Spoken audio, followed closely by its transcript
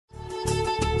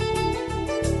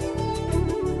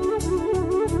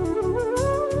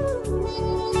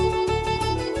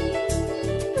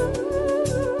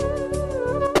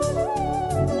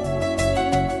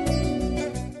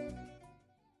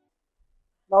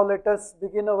Now let us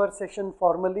begin our session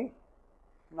formally.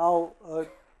 Now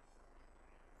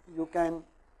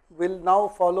will now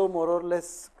follow more or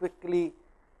less quickly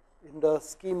in the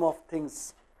scheme of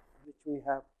things which we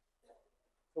have.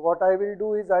 So what I will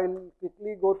do is I will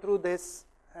quickly go through this,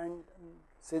 and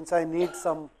since I need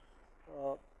some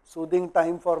soothing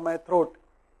time for my throat,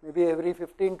 maybe every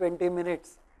 15-20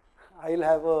 minutes I will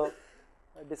have a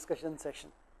discussion session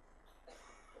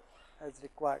as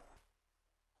required.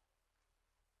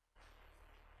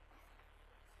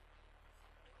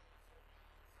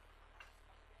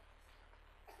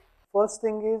 First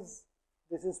thing is,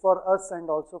 this is for us and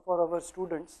also for our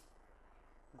students.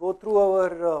 Go through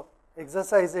our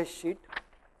exercises sheet,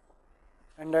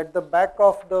 and at the back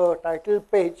of the title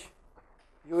page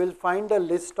you will find a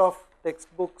list of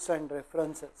textbooks and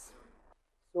references.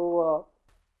 So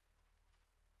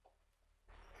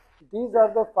these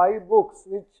are the 5 books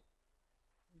which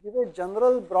give a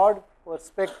general broad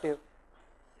perspective.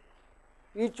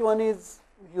 Each one is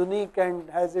unique and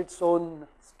has its own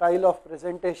style of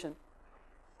presentation.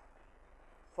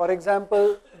 For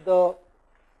example, the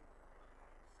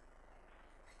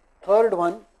third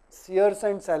one, Sears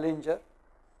and Salinger,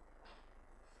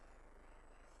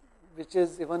 which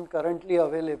is even currently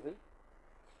available,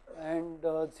 and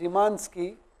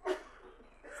Szymanski,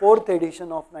 4th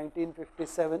edition of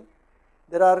 1957.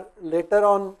 There are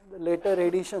later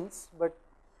editions, but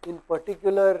in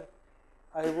particular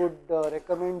I would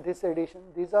recommend this edition.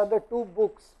 These are the 2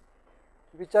 books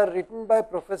which are written by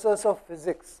professors of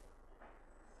physics.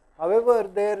 However,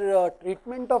 their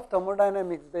treatment of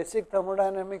thermodynamics, basic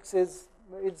thermodynamics, is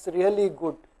really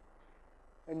good,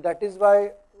 and that is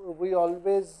why we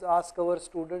always ask our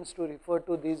students to refer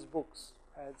to these books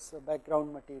as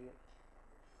background material.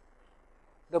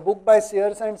 The book by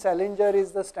Sears and Salinger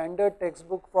is the standard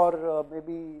textbook for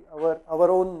maybe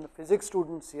our own physics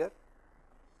students here.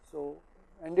 So,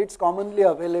 and it's commonly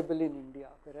available in India,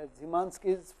 whereas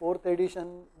Szymanski's 4th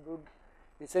edition would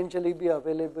essentially be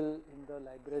available in the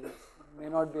libraries, may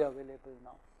not be available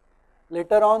now.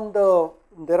 Later on,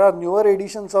 there are newer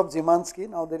editions of Szymanski.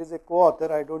 Now there is a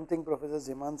co-author. I don't think Professor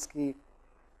Szymanski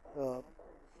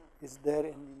is there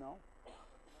any now.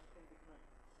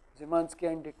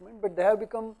 Szymanski and Dickman, but they have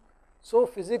become so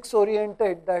physics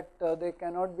oriented that they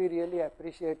cannot be really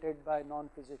appreciated by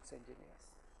non-physics engineers.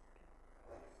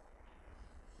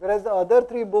 Whereas the other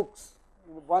 3 books,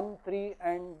 1, 3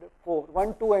 and 4,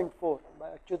 1, 2 and 4 by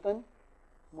Achyutan,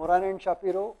 Moran and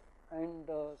Shapiro, and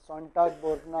Sontag,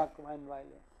 Borgnack, Van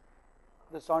Wylen.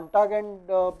 The Sontag and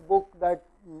book, that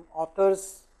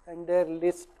authors and their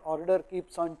list order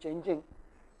keeps on changing.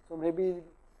 So maybe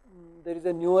there is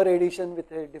a newer edition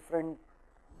with a different.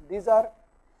 These are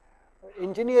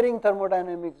engineering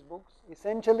thermodynamics books,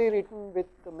 essentially written with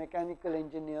the mechanical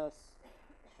engineers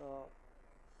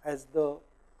as the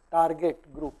target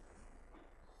group.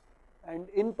 And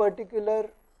in particular,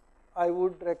 I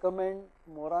would recommend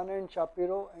Moran and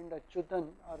Shapiro and Achyutan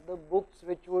are the books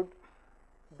which would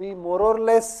be more or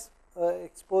less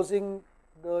exposing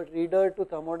the reader to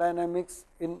thermodynamics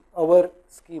in our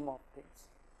scheme of things.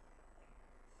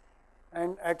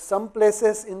 And at some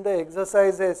places in the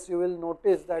exercises, you will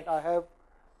notice that I have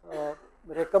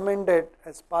recommended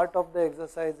as part of the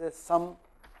exercises some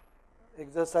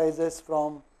exercises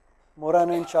from Moran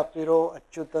and Shapiro,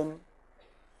 Achyutan,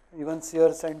 even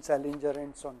Sears and Salinger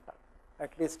and Sontag,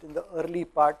 at least in the early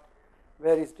part,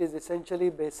 where it is essentially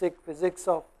basic physics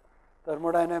of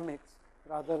thermodynamics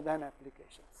rather than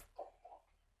applications.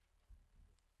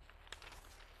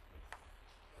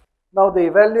 Now the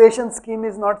evaluation scheme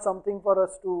is not something for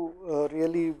us to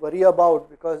really worry about,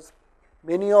 because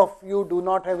many of you do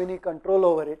not have any control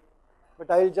over it, but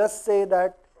I will just say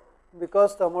that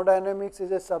because thermodynamics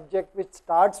is a subject which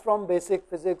starts from basic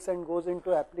physics and goes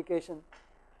into application,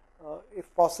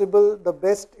 if possible, the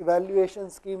best evaluation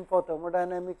scheme for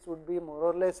thermodynamics would be more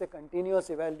or less a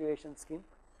continuous evaluation scheme.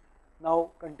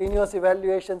 Now, continuous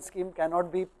evaluation scheme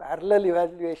cannot be parallel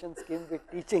evaluation scheme with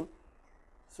teaching.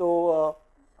 So,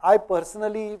 I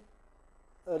personally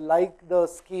like the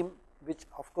scheme, which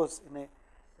of course in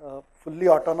a fully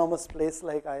autonomous place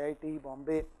like IIT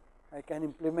Bombay I can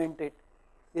implement it,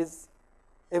 is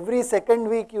every second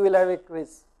week you will have a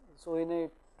quiz. So, in a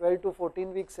 12 to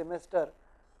 14 week semester,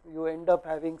 you end up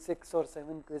having 6 or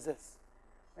 7 quizzes,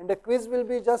 and the quiz will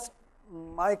be just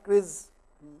my quiz,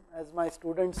 as my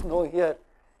students know here,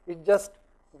 it's just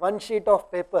one sheet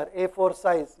of paper, A4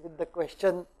 size, with the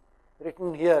question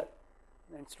written here,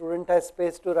 and student has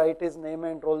space to write his name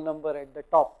and roll number at the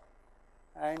top,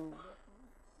 and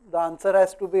the answer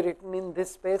has to be written in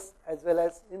this space as well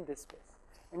as in this space,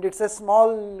 and it's a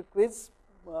small quiz,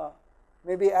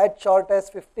 maybe as short as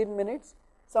 15 minutes,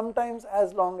 sometimes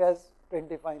as long as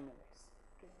 25 minutes.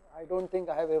 Okay. I do not think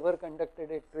I have ever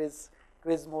conducted a quiz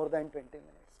more than 20 minutes.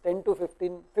 10 to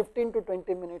 15 to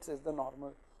 20 minutes is the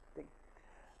normal thing.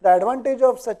 The advantage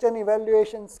of such an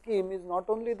evaluation scheme is not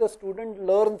only the student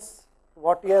learns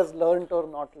what he has learnt or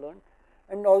not learned,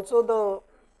 and also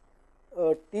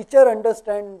the teacher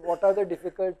understands what are the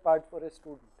difficult part for a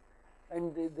student.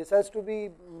 And this has to be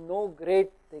no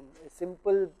great thing, a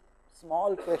simple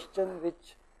small question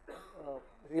which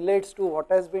relates to what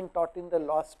has been taught in the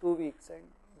last 2 weeks, and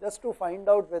just to find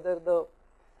out whether the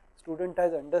student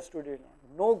has understood it or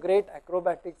not. No great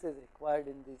acrobatics is required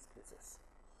in these cases.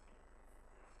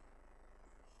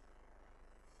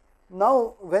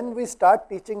 Now, when we start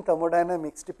teaching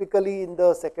thermodynamics, typically in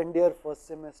the second year, first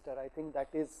semester, I think that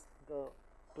is the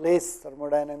place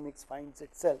thermodynamics finds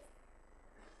itself.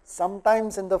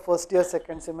 Sometimes in the first year,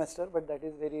 second semester, but that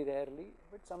is very rarely,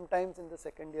 but sometimes in the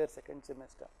second year, second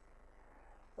semester.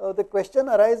 The question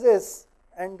arises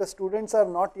and the students are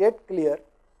not yet clear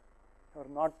or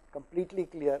not completely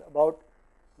clear about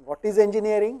what is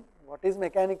engineering, what is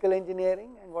mechanical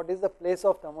engineering, and what is the place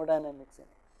of thermodynamics in it.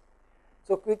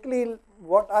 So quickly,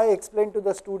 what I explain to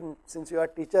the student, since you are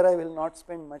teacher, I will not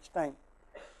spend much time.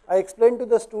 I explain to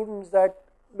the students that,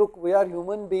 look, we are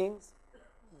human beings,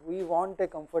 we want a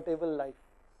comfortable life,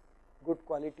 good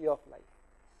quality of life.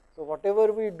 So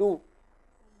whatever we do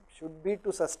should be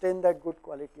to sustain that good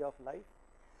quality of life,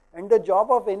 and the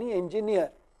job of any engineer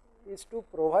is to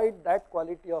provide that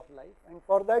quality of life, and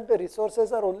for that the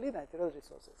resources are only natural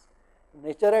resources.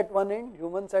 Nature at one end,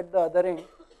 humans at the other end,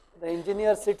 the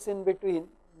engineer sits in between,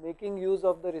 making use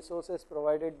of the resources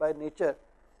provided by nature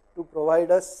to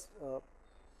provide us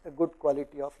a good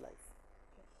quality of life.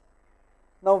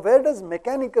 Now, where does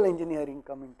mechanical engineering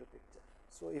come into picture?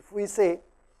 So, if we say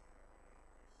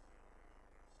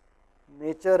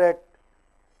nature at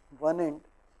one end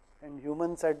and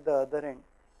humans at the other end,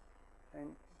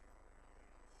 and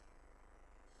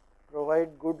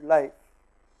provide good life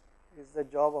is the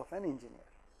job of an engineer.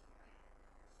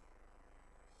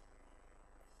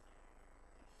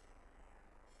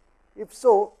 If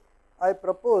so, I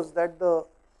propose that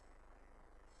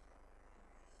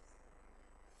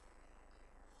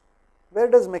where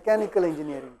does mechanical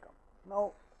engineering come?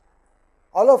 Now,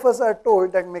 all of us are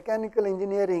told that mechanical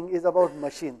engineering is about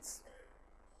machines.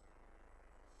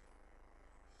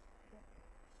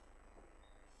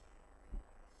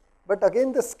 But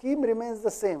again, the scheme remains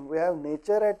the same. We have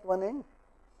nature at one end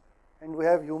and we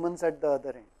have humans at the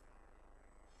other end.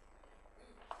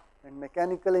 And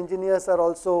mechanical engineers are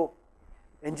also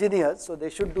engineers, so they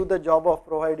should do the job of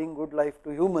providing good life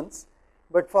to humans.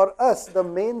 But for us, the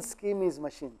main scheme is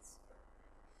machines.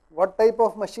 What type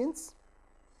of machines?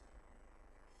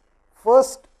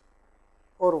 First,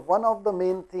 or one of the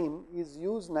main theme is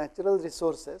use natural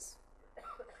resources,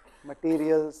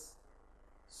 materials,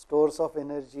 stores of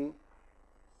energy,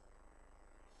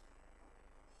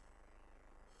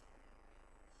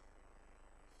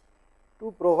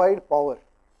 to provide power,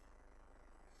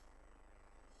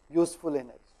 useful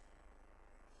energy.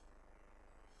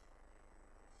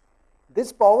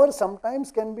 This power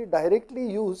sometimes can be directly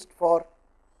used for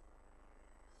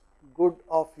good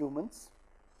of humans.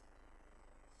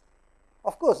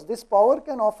 Of course, this power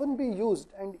can often be used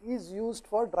and is used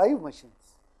for drive machines.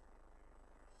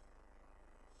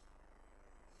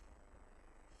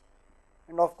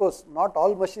 And of course, not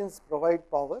all machines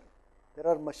provide power. There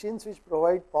are machines which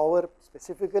provide power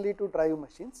specifically to drive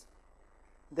machines.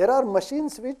 There are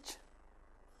machines which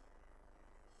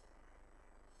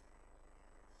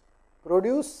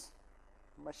produce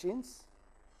machines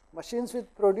which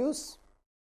produce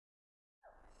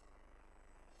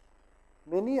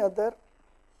many other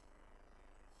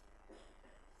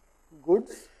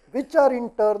goods which are in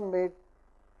turn made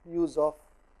use of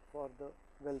for the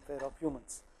welfare of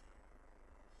humans.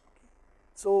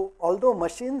 So, although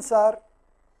machines are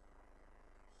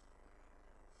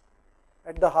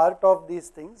at the heart of these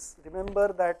things,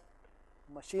 remember that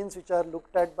machines which are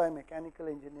looked at by mechanical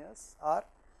engineers are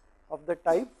of the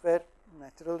type where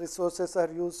natural resources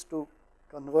are used to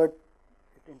convert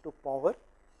it into power.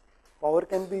 Power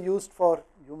can be used for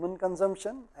human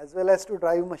consumption as well as to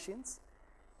drive machines.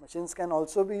 Machines can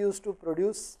also be used to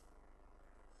produce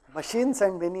machines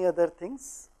and many other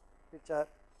things which are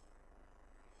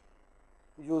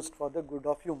used for the good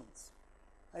of humans.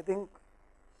 I think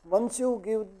once you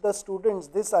give the students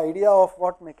this idea of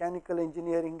what mechanical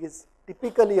engineering is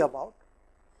typically about,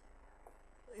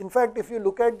 in fact, if you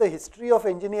look at the history of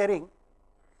engineering,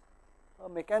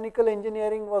 mechanical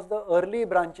engineering was the early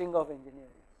branching of engineering.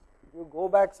 If you go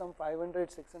back some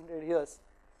 500, 600 years,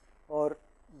 or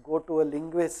go to a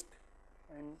linguist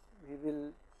and he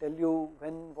will tell you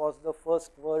when was the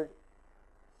first word,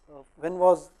 when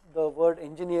was the word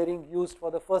engineering used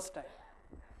for the first time.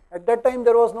 At that time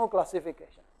there was no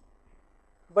classification.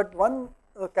 But one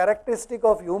characteristic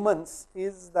of humans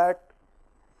is that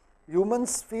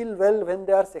humans feel well when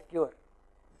they are secure.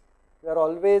 We are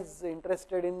always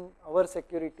interested in our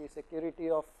security, security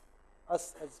of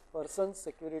us as persons,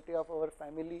 security of our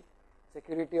family,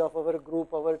 security of our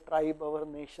group, our tribe, our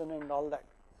nation and all that.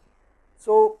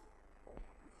 So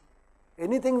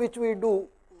anything which we do,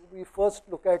 we first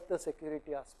look at the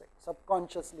security aspect,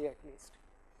 subconsciously at least.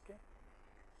 Okay.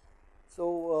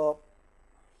 So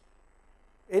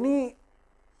any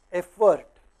effort,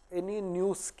 any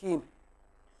new scheme,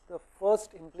 the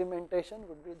first implementation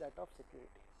would be that of security.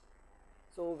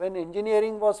 So when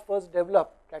engineering was first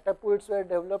developed, catapults were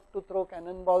developed to throw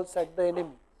cannonballs at the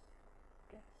enemy.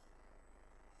 Okay.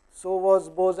 So was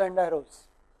bows and arrows,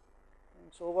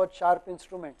 and so were sharp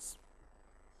instruments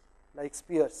like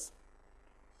spears.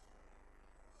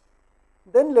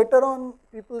 Then later on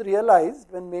people realized,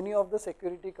 when many of the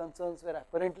security concerns were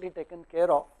apparently taken care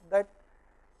of, that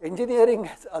engineering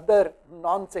has other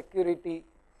non-security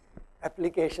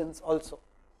applications also.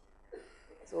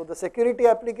 So the security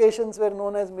applications were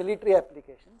known as military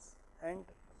applications, and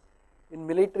in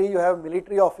military you have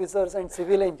military officers and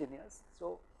civil engineers,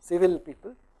 so civil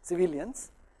people, civilians.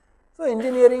 So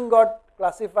engineering got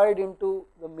classified into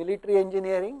the military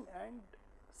engineering and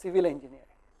civil engineering.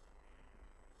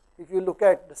 If you look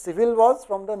at the civil was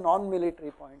from the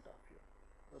non-military point of view.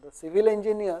 So the civil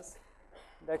engineers,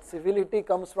 that civility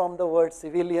comes from the word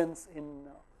civilians in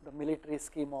the military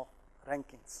scheme of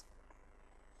rankings.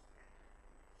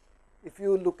 If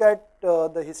you look at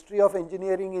the history of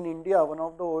engineering in India, one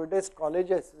of the oldest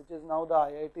colleges, which is now the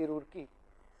IIT Roorkee,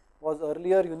 was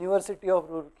earlier University of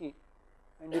Roorkee.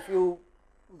 And if you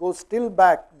go still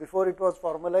back, before it was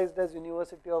formalized as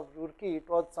University of Roorkee, it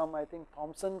was some, I think,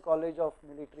 Thomson College of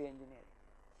Military Engineering.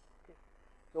 Okay.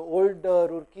 So old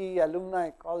Roorkee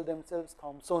alumni call themselves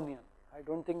Thomsonian. I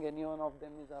don't think any one of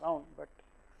them is around, but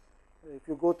if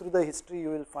you go through the history,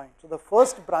 you will find. So the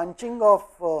first branching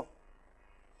of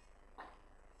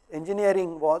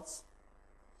engineering was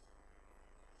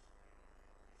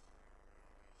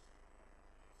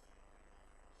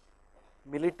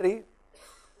military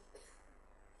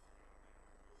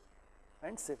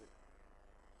and civil.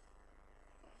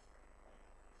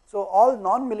 So all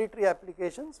non-military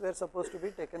applications were supposed to be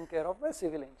taken care of by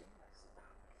civil engineers.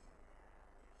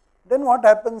 Then what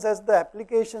happens as the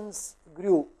applications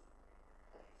grew,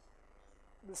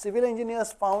 the civil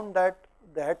engineers found that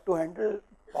they had to handle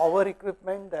power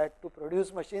equipment, they had to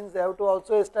produce machines, they have to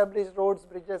also establish roads,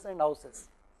 bridges and houses.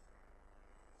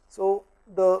 So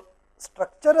the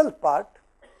structural part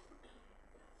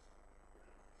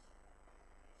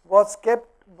was kept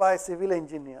by civil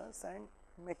engineers, and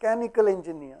mechanical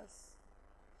engineers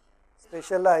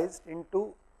specialized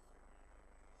into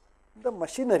the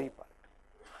machinery part.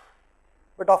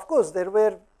 But of course there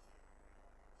were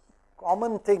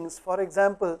common things, for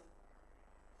example,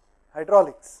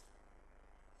 hydraulics,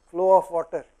 flow of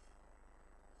water.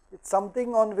 It's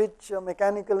something on which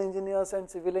mechanical engineers and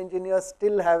civil engineers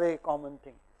still have a common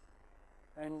thing.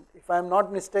 And if I am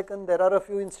not mistaken, there are a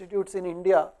few institutes in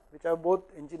India which have both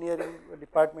engineering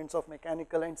departments of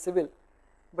mechanical and civil,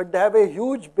 but they have a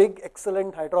huge, big,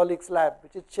 excellent hydraulics lab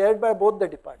which is shared by both the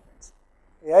departments.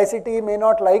 AICTE may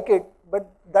not like it, but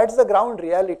that's the ground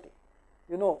reality.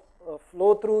 You know,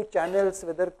 flow through channels,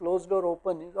 whether closed or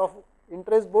open, is of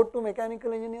interest both to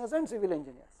mechanical engineers and civil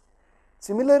engineers.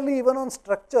 Similarly, even on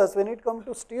structures, when it comes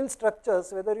to steel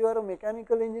structures, whether you are a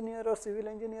mechanical engineer or civil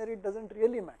engineer, it doesn't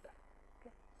really matter.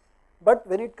 Okay? But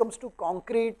when it comes to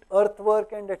concrete,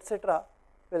 earthwork and etc.,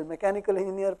 well, mechanical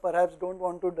engineer perhaps don't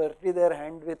want to dirty their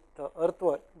hand with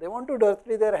earthwork, they want to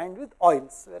dirty their hand with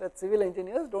oils, whereas civil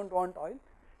engineers don't want oil,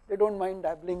 they don't mind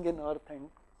dabbling in earth and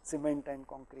cement and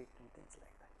concrete and things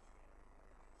like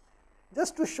that.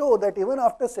 Just to show that even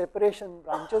after separation,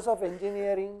 branches of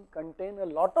engineering contain a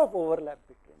lot of overlap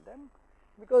between them,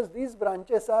 because these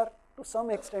branches are to some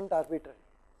extent arbitrary.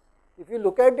 If you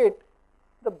look at it,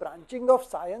 the branching of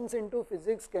science into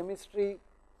physics, chemistry,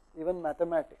 even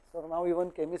mathematics, or now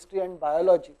even chemistry and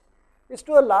biology, is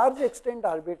to a large extent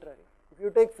arbitrary. If you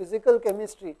take physical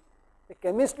chemistry, a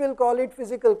chemist will call it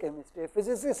physical chemistry, a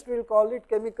physicist will call it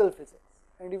chemical physics.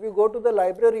 And if you go to the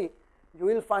library, you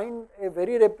will find a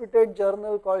very reputed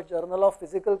journal called Journal of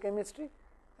Physical Chemistry,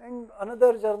 and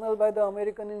another journal by the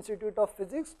American Institute of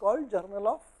Physics called Journal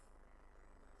of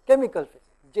Chemical Physics,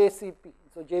 JCP.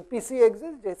 So JPC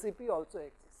exists, JCP also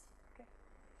exists. Okay.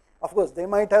 Of course, they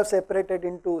might have separated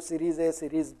into series A,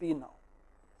 series B now.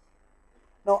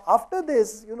 Now, after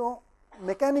this,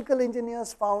 mechanical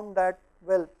engineers found that,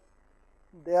 well,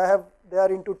 they are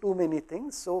into too many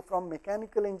things. So, from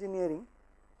mechanical engineering,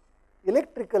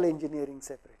 electrical engineering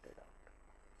separated out.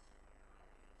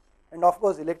 And of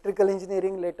course, electrical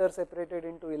engineering later separated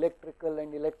into electrical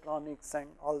and electronics and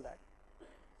all that.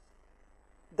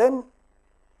 Then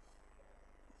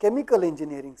chemical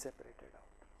engineering separated out.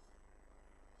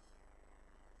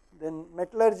 Then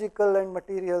metallurgical and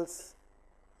materials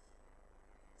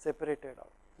separated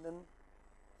out. Then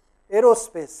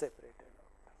aerospace separated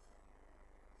out.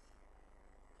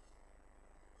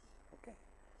 Okay.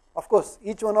 Of course,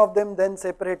 each one of them then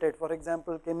separated. For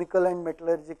example, chemical and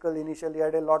metallurgical initially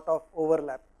had a lot of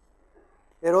overlap.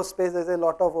 Aerospace has a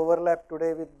lot of overlap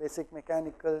today with basic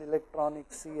mechanical,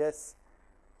 electronics, CS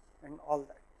and all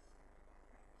that.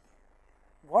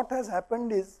 What has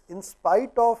happened is, in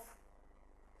spite of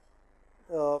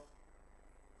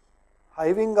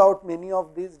hiving out many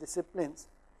of these disciplines,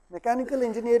 mechanical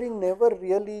engineering never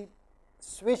really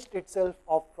switched itself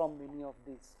off from many of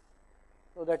these.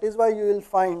 So, that is why you will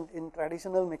find in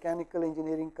traditional mechanical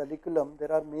engineering curriculum,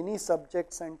 there are many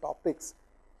subjects and topics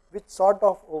which sort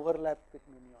of overlap with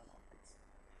many of these.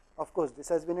 Of course, this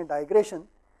has been a digression.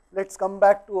 Let us come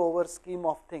back to our scheme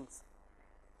of things.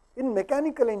 In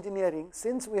mechanical engineering,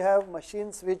 since we have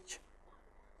machines which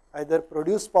either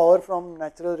produce power from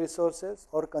natural resources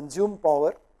or consume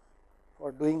power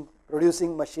for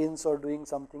producing machines or doing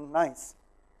something nice,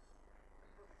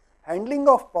 handling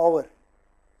of power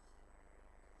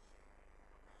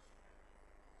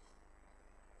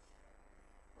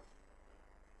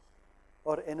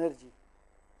or energy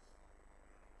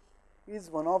is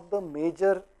one of the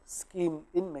major scheme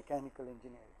in mechanical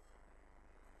engineering.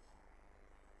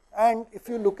 And if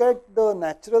you look at the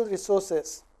natural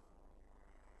resources,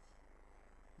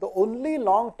 the only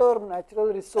long term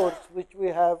natural resource which we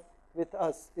have with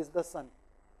us is the sun.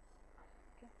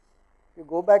 Okay. If you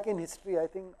go back in history, I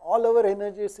think all our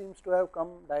energy seems to have come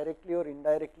directly or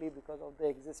indirectly because of the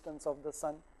existence of the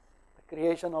sun, the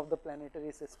creation of the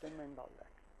planetary system and all that.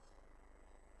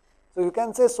 So, you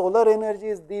can say solar energy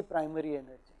is the primary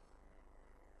energy,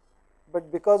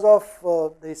 but because of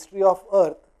the history of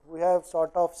earth, we have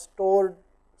sort of stored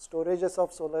storages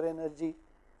of solar energy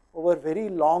over very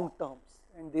long terms,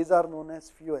 and these are known as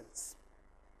fuels.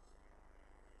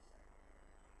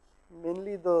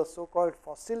 Mainly the so called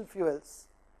fossil fuels,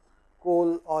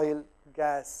 coal, oil,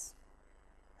 gas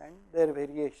and their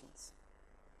variations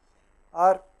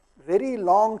are very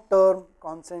long term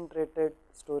concentrated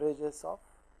storages of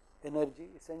energy,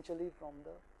 essentially from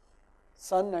the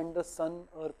sun and the sun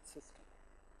earth system.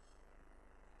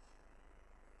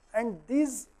 And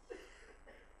these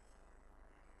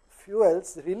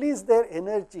fuels release their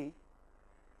energy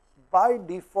by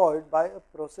default by a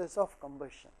process of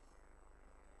combustion.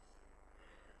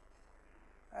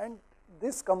 And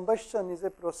this combustion is a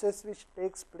process which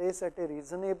takes place at a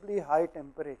reasonably high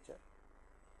temperature,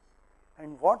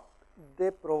 and what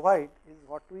they provide is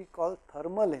what we call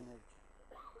thermal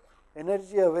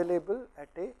energy available at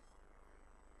a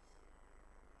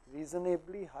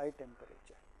reasonably high temperature.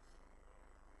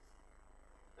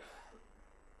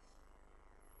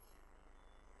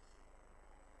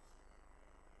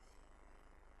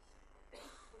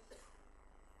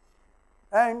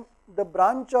 And the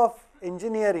branch of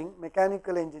engineering,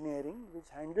 mechanical engineering, which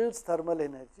handles thermal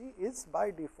energy is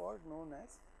by default known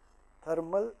as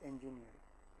thermal engineering.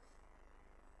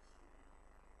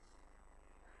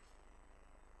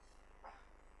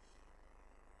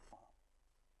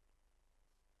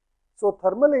 So,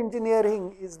 thermal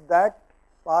engineering is that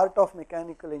part of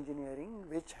mechanical engineering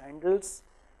which handles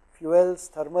fuels,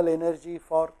 thermal energy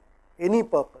for any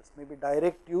purpose, maybe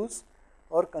direct use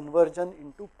or conversion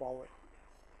into power.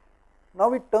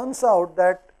 Now, it turns out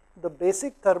that the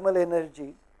basic thermal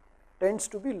energy tends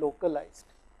to be localized.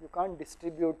 You can't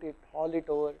distribute it, haul it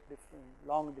over different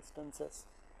long distances.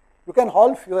 You can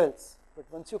haul fuels, but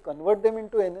once you convert them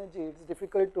into energy, it is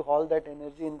difficult to haul that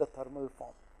energy in the thermal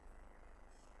form.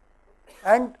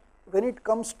 And when it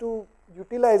comes to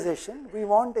utilization, we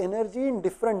want energy in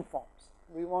different forms.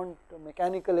 We want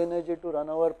mechanical energy to run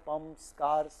our pumps,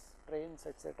 cars, trains,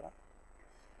 etc.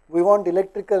 We want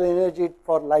electrical energy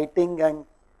for lighting and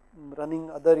running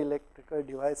other electrical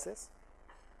devices.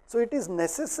 So, it is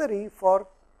necessary for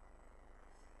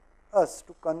us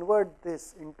to convert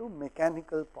this into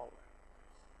mechanical power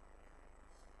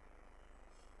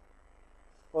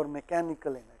or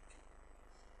mechanical energy.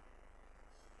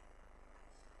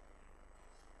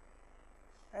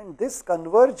 And this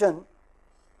conversion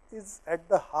is at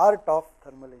the heart of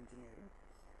thermal engineering.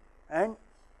 And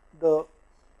the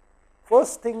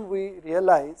first thing we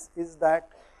realize is that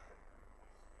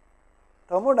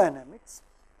thermodynamics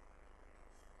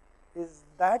is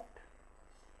that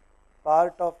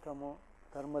part of thermal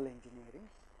engineering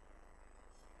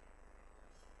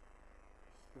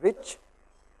which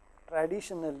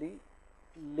traditionally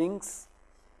links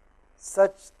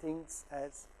such things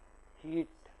as heat,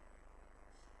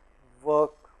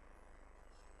 work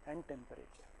and temperature.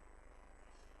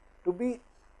 To be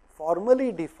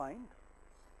formally defined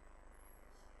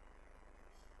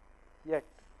yet,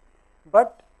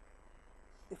 but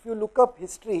if you look up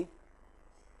history,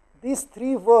 these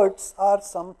three words are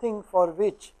something for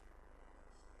which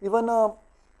even a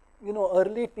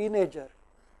early teenager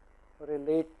or a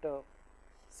late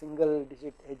single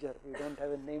digit ager, we do not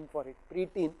have a name for it,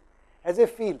 preteen, has a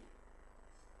feel.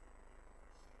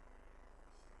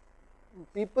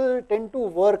 People tend to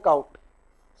work out.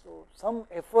 So, some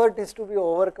effort is to be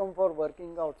overcome for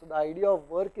working out. So, the idea of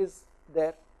work is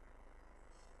there.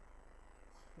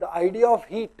 The idea of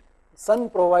heat,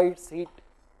 sun provides heat,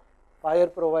 fire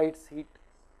provides heat,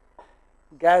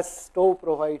 gas stove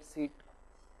provides heat,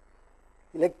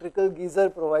 electrical geyser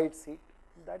provides heat.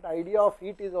 That idea of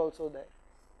heat is also there.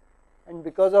 And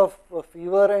because of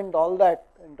fever and all that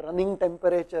and running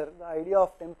temperature, the idea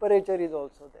of temperature is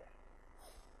also there.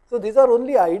 So, these are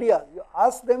only ideas. You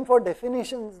ask them for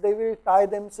definitions, they will tie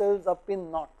themselves up in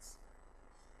knots.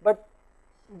 But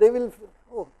they will,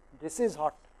 oh, this is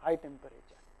hot, high temperature.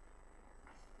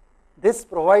 This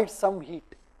provides some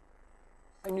heat.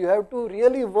 And you have to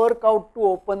really work out to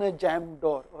open a jam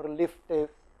door or lift a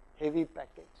heavy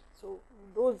package. So,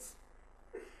 those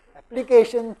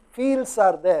application fields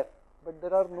are there, but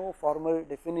there are no formal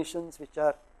definitions which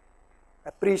are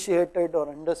appreciated or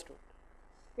understood.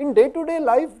 In day-to-day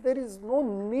life, there is no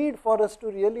need for us to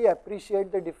really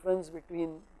appreciate the difference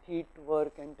between heat,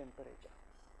 work and temperature,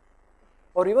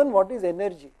 or even what is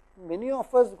energy. Many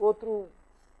of us go through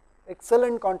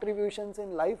excellent contributions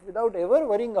in life without ever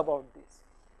worrying about this.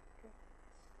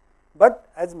 But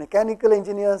as mechanical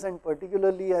engineers and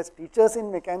particularly as teachers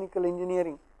in mechanical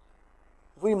engineering,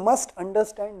 we must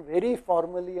understand very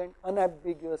formally and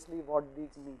unambiguously what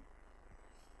these mean.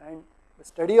 And the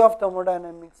study of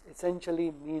thermodynamics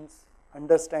essentially means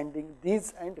understanding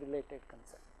these and related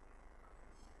concepts.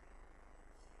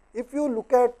 If you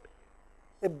look at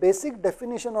a basic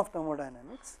definition of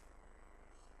thermodynamics,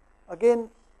 again,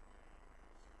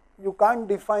 you can't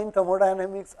define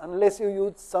thermodynamics unless you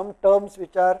use some terms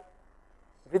which are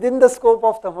within the scope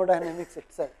of thermodynamics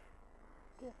itself.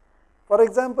 Okay. For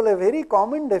example, a very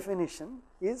common definition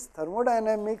is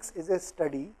thermodynamics is a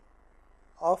study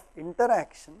of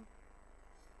interaction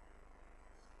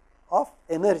of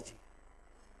energy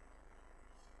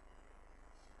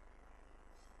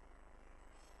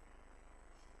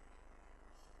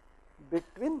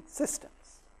between systems.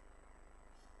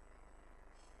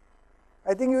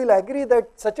 I think you will agree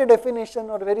that such a definition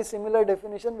or very similar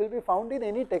definition will be found in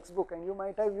any textbook and you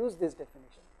might have used this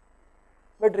definition.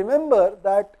 But remember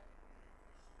that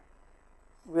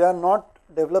we are not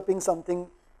developing something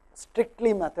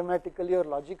strictly mathematically or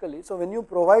logically. So, when you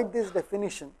provide this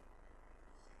definition,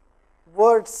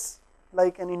 words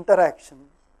like an interaction,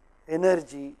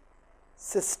 energy,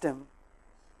 system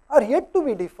are yet to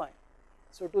be defined.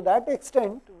 So, to that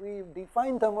extent, we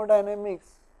define thermodynamics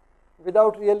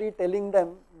without really telling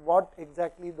them what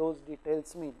exactly those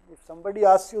details mean. If somebody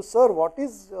asks you, sir, what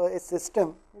is a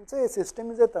system? You will say a system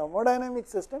is a thermodynamic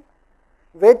system.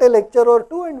 Wait a lecture or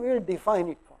two and we will define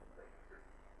it for you.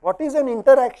 What is an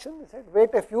interaction? He said,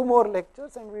 wait a few more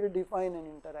lectures and we will define an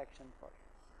interaction for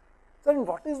you. So, and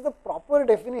what is the proper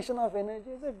definition of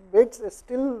energy? He said, wait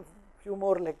still few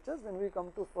more lectures, when we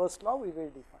come to first law, we will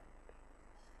define it.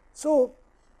 So,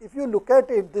 if you look at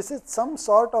it, this is some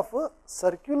sort of a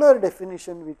circular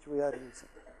definition which we are using.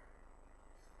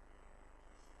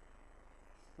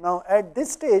 Now, at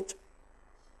this stage,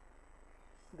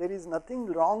 there is nothing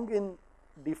wrong in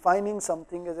defining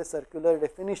something as a circular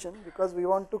definition, because we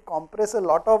want to compress a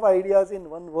lot of ideas in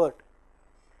one word.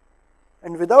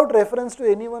 And without reference to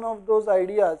any one of those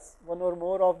ideas, one or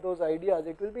more of those ideas,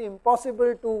 it will be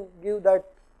impossible to give that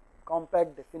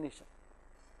compact definition.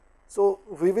 So,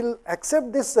 we will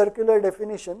accept this circular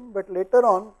definition, but later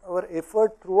on our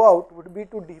effort throughout would be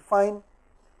to define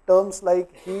terms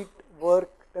like heat, work,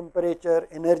 temperature,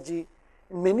 energy,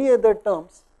 and many other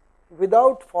terms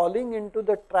without falling into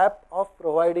the trap of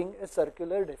providing a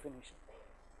circular definition.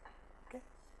 Okay.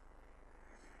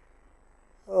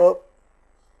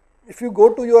 If you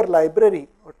go to your library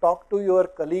or talk to your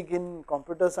colleague in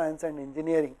computer science and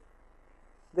engineering,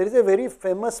 there is a very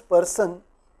famous person.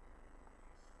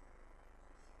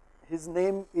 his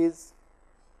name is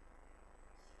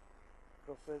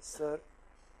Professor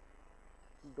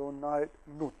Donald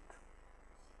Knuth,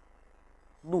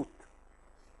 Knuth.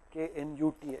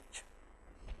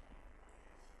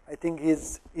 I think he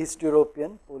is East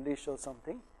European, Polish or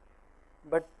something,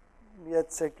 but he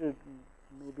had settled,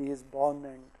 maybe he is born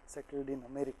and settled in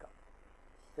America.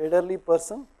 Elderly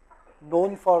person,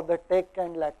 known for the tech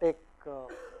and LaTeX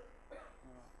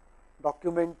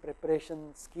document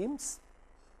preparation schemes,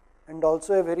 and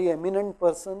also a very eminent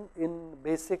person in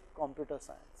basic computer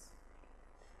science.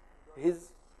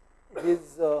 His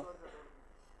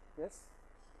yes,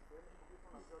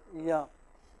 yeah,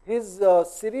 his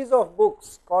series of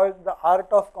books called The Art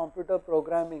of Computer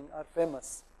Programming are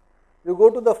famous. You go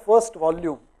to the first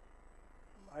volume,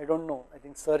 I don't know, I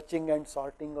think Searching and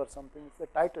Sorting or something is the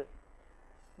title.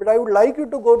 But I would like you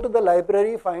to go to the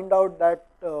library, find out that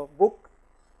book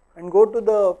and go to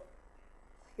the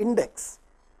index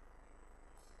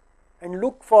and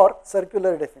look for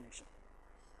circular definition.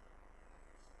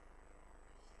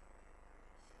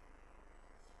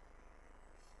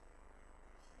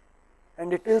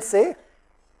 And it will say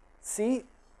C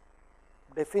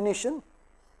definition,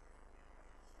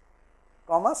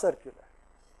 comma circular.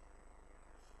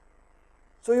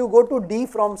 So you go to D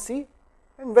from C,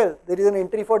 and well, there is an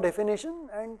entry for definition,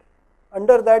 and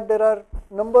under that there are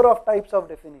number of types of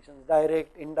definitions: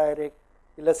 direct, indirect,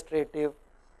 illustrative,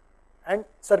 and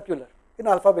circular in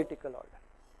alphabetical order.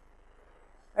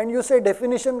 And you say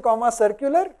definition, comma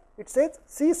circular, it says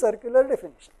C circular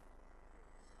definition.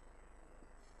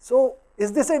 So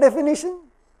is this a definition?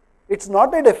 It's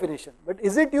not a definition, but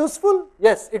is it useful?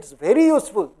 Yes, it's very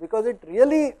useful, because it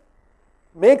really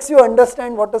makes you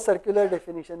understand what a circular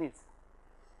definition is.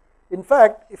 In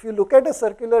fact, if you look at a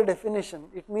circular definition,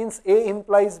 it means A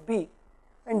implies B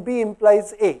and B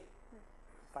implies A.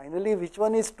 Finally, which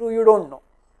one is true, you don't know.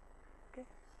 Okay.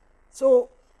 So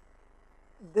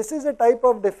this is a type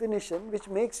of definition which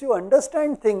makes you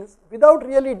understand things without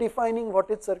really defining what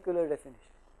is circular definition.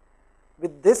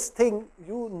 With this thing,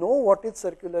 you know what is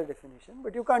circular definition,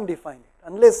 but you can't define it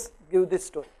unless give this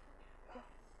story.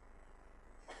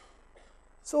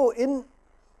 So in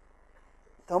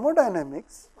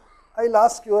thermodynamics, I'll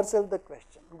ask yourself the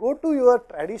question. Go to your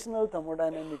traditional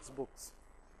thermodynamics books.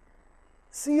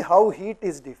 See how heat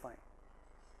is defined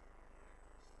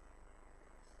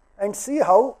and see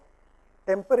how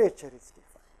temperature is defined.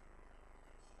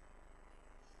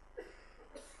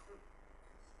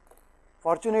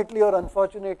 Fortunately or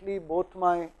unfortunately, both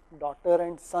my daughter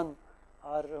and son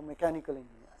are mechanical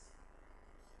engineers.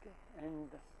 Okay. And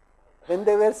when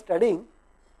they were studying,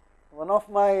 one of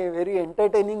my very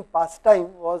entertaining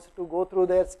pastime was to go through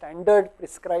their standard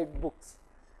prescribed books.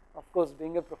 Of course,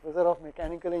 being a professor of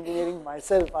mechanical engineering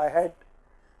myself, I had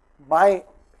my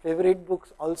favorite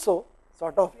books also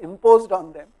sort of imposed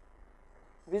on them,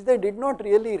 which they did not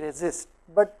really resist.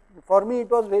 But for me, it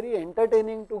was very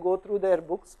entertaining to go through their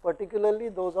books, particularly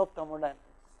those of thermodynamics.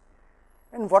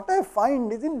 And what I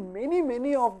find is in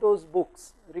many of those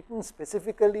books written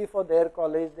specifically for their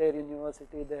college, their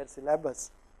university, their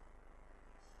syllabus,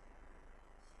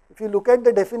 if you look at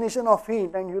the definition of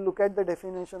heat and you look at the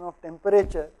definition of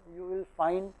temperature, you will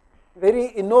find very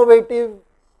innovative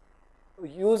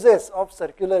uses of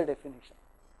circular definition.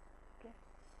 Okay.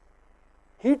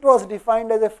 Heat was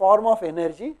defined as a form of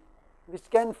energy which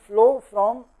can flow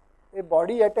from a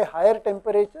body at a higher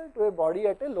temperature to a body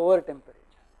at a lower temperature.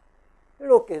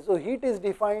 Okay, so heat is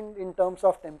defined in terms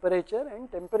of temperature,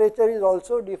 and temperature is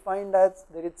also defined as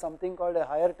there is something called a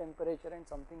higher temperature and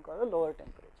something called a lower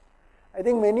temperature. I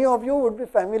think many of you would be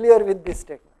familiar with this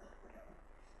statement.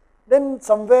 Then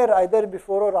somewhere either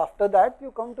before or after that,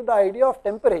 you come to the idea of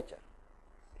temperature.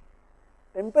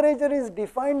 Temperature is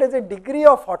defined as a degree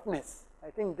of hotness. I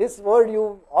think this word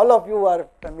all of you are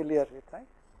familiar with, right?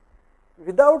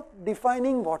 Without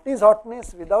defining what is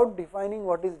hotness, without defining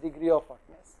what is degree of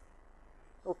hotness.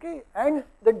 Okay, and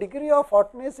the degree of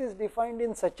hotness is defined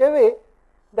in such a way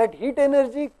that heat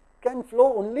energy can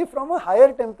flow only from a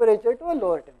higher temperature to a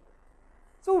lower temperature.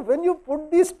 So when you put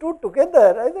these two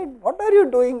together, I said, what are you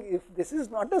doing? If this is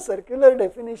not a circular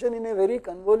definition in a very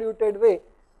convoluted way,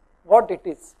 what it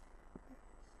is?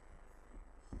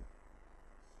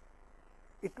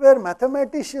 It were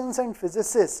mathematicians and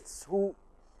physicists who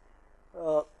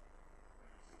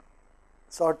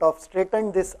sort of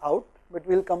straightened this out, but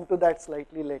we will come to that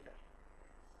slightly later.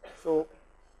 So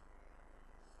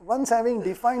once having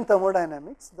defined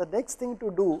thermodynamics, the next thing to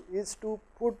do is to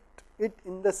put it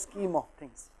in the scheme of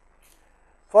things.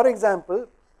 For example,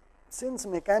 since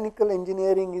mechanical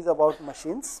engineering is about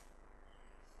machines,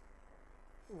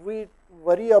 we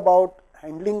worry about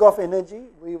handling of energy,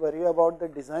 we worry about the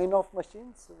design of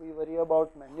machines, we worry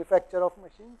about manufacture of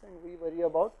machines, and we worry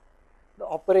about the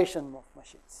operation of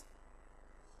machines.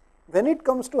 When it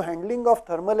comes to handling of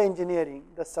thermal engineering,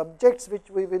 the subjects which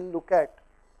we will look at,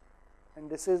 and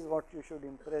this is what you should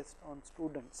impress on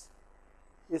students,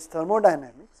 is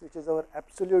thermodynamics, which is our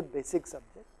absolute basic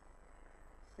subject.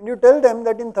 And you tell them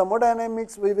that in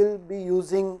thermodynamics we will be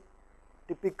using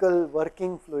typical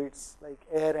working fluids like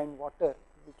air and water,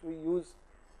 which we use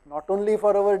not only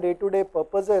for our day-to-day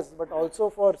purposes, but also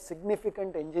for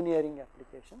significant engineering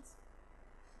applications.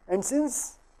 And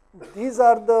since these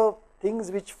are the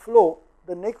things which flow,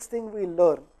 the next thing we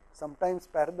learn, sometimes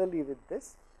parallelly with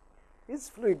this, is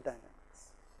fluid dynamics.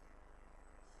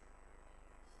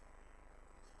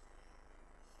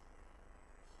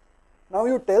 Now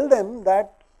you tell them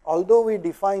that although we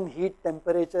define heat,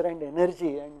 temperature and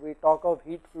energy, and we talk of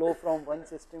heat flow from one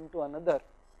system to another,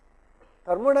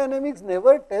 thermodynamics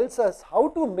never tells us how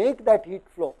to make that heat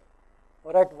flow,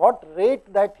 or at what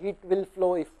rate that heat will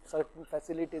flow if certain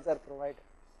facilities are provided.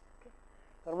 Okay.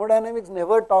 Thermodynamics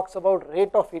never talks about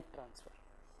rate of heat transfer.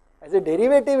 As a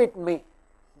derivative it may,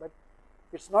 but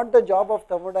it is not the job of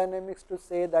thermodynamics to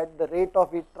say that the rate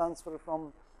of heat transfer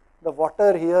from the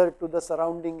water here to the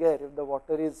surrounding air, if the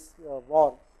water is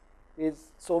warm, is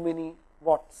so many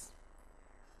watts.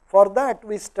 For that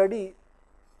we study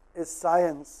a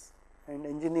science and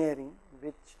engineering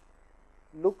which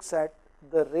looks at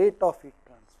the rate of heat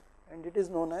transfer, and it is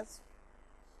known as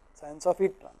science of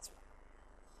heat transfer.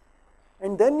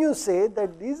 And then you say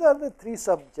that these are the three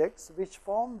subjects which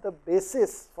form the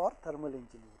basis for thermal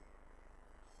engineering.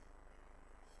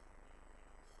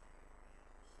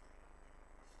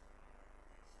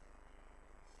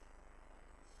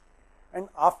 And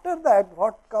after that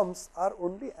what comes are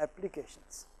only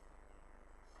applications.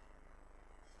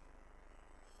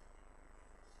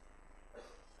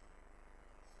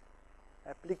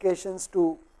 Applications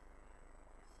to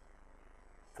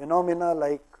phenomena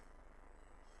like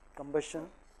combustion,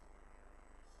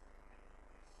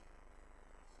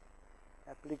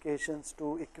 applications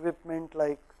to equipment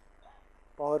like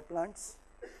power plants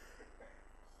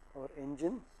or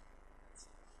engine,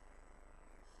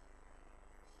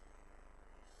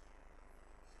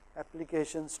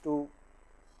 applications to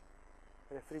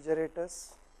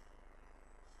refrigerators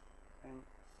and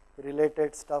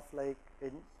related stuff like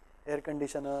air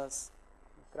conditioners,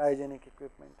 cryogenic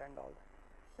equipment and all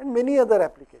that, and many other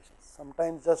applications,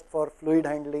 sometimes just for fluid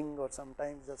handling or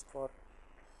sometimes just for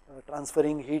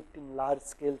transferring heat in large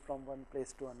scale from one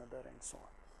place to another and so on.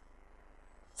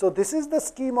 So this is the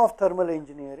scheme of thermal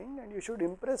engineering, and you should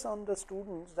impress on the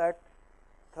students that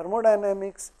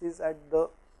thermodynamics is at the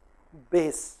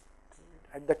base,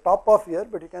 at the top of here,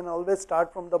 but you can always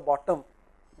start from the bottom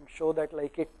and show that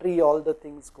like a tree all the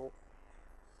things go.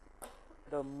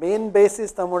 The main base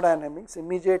is thermodynamics,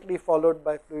 immediately followed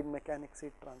by fluid mechanics,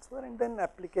 heat transfer, and then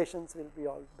applications will be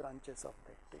all branches of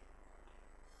that tree.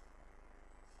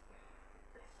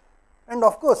 And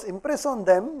of course impress on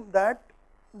them that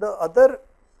the other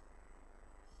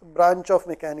branch of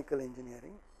mechanical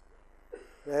engineering,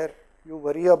 where you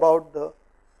worry about the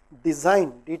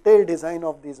design, detailed design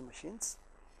of these machines,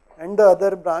 and the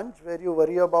other branch where you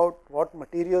worry about what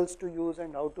materials to use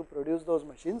and how to produce those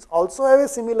machines, also have a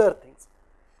similar things.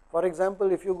 For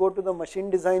example, if you go to the machine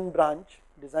design branch,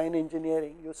 design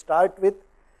engineering, you start with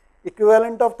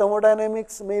equivalent of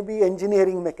thermodynamics, maybe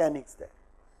engineering mechanics there.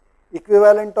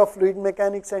 Equivalent of fluid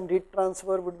mechanics and heat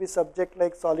transfer would be subject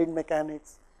like solid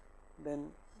mechanics,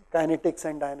 then kinetics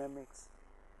and dynamics,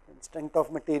 and strength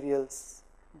of materials,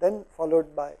 then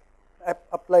followed by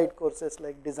applied courses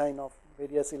like design of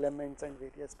various elements and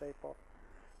various type of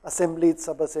assemblies,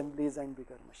 sub-assemblies and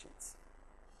bigger machines.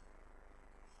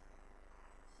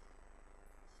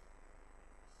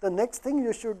 The next thing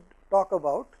you should talk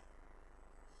about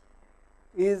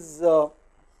is the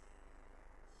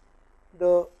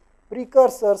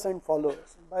precursors and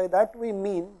followers. By that we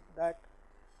mean that,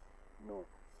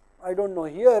 I don't know,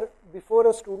 here before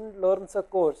a student learns a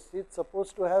course, he is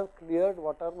supposed to have cleared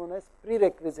what are known as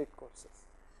prerequisite courses.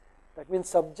 That means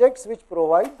subjects which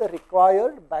provide the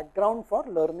required background for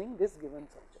learning this given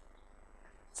subject.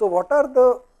 So what are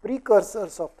the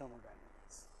precursors of thermodynamics?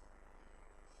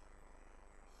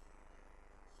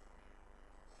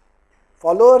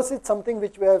 Followers is something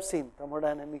which we have seen,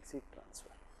 thermodynamics, heat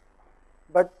transfer.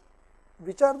 But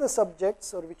which are the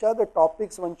subjects or which are the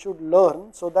topics one should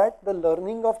learn so that the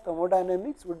learning of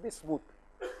thermodynamics would be smooth?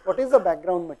 What is the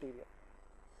background material?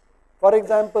 For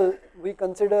example, we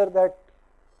consider that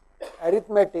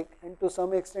arithmetic and to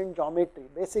some extent geometry,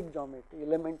 basic geometry,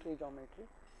 elementary geometry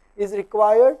is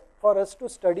required for us to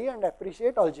study and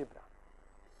appreciate algebra.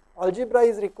 Algebra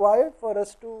is required for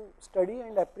us to study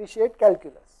and appreciate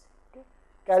calculus. Okay.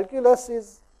 Calculus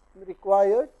is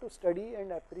required to study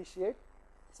and appreciate,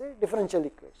 say, differential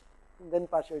equations, and then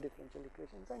partial differential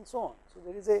equations, and so on. So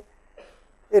there is a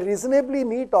reasonably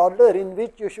neat order in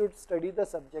which you should study the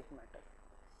subject matter.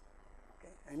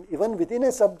 Okay. And even within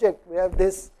a subject, we have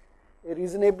this a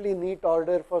reasonably neat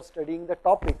order for studying the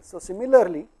topic. So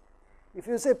similarly, if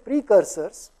you say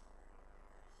precursors,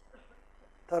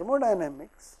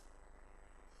 thermodynamics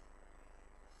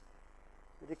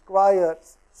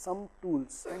requires some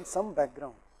tools and some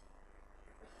background.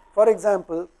 For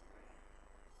example,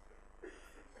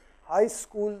 high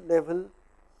school level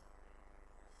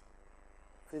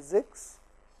physics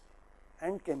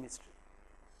and chemistry,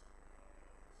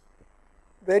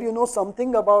 where you know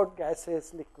something about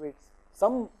gases, liquids,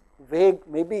 some vague,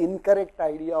 maybe incorrect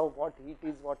idea of what heat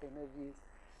is, what energy is,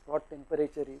 what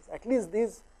temperature is. At least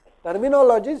these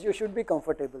terminologies you should be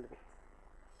comfortable with.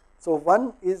 So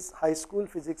one is high school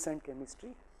physics and chemistry,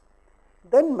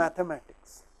 then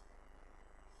mathematics.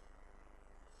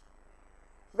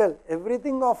 Well,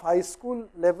 everything of high school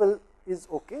level is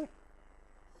okay,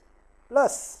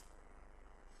 plus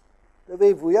the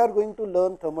way we are going to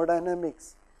learn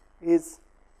thermodynamics is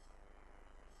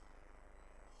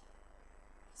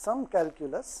some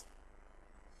calculus,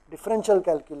 differential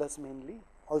calculus mainly,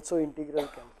 also integral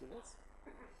calculus,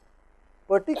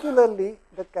 particularly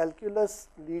the calculus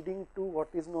leading to what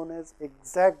is known as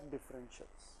exact differentials.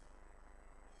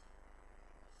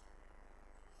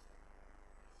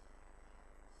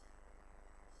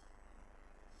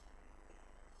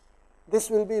 This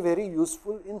will be very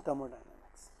useful in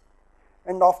thermodynamics.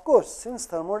 And of course, since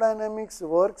thermodynamics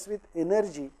works with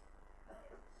energy,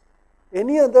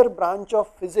 any other branch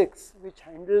of physics which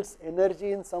handles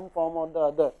energy in some form or the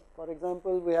other, for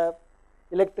example, we have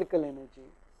electrical energy,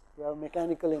 we have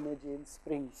mechanical energy in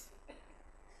springs.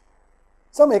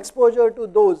 Some exposure to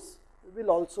those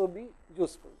will also be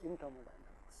useful in thermodynamics.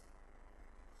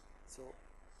 So,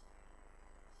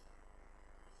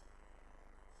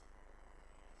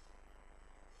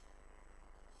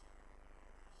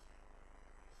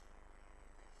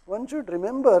 one should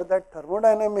remember that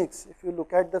thermodynamics, if you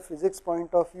look at the physics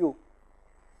point of view,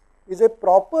 is a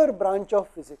proper branch of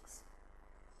physics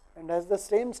and has the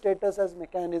same status as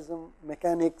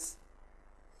mechanics,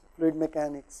 fluid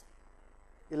mechanics,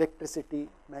 electricity,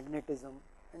 magnetism,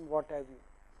 and what have you,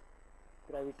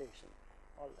 gravitation,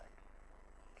 all that.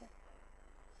 Okay.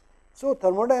 So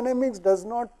thermodynamics does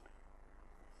not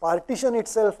partition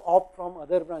itself off from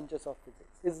other branches of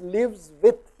physics, it lives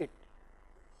with it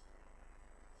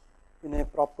in a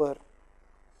proper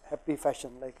happy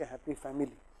fashion, like a happy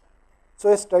family.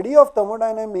 So a study of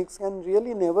thermodynamics can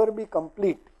really never be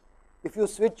complete if you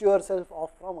switch yourself off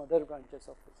from other branches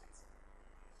of physics.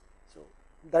 So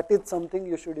that is something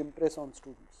you should impress on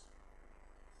students.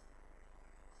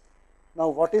 Now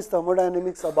what is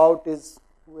thermodynamics about is,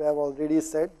 we have already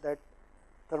said that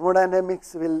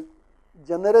thermodynamics will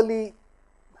generally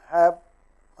have,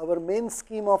 our main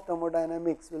scheme of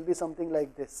thermodynamics will be something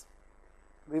like this.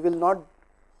 We will not,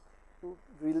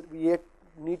 we yet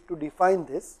need to define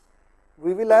this.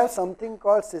 We will have something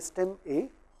called system A,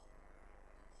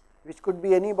 which could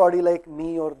be any body like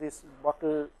me, or this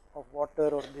bottle of water,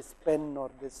 or this pen, or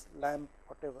this lamp,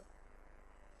 whatever,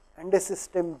 and a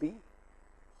system B.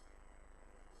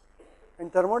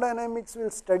 And thermodynamics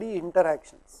will study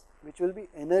interactions, which will be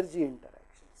energy interactions.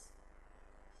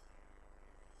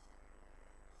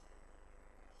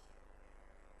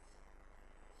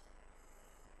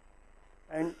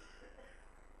 And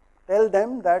tell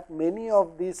them that many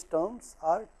of these terms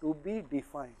are to be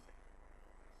defined.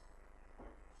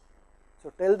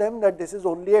 So tell them that this is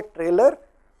only a trailer,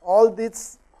 all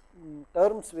these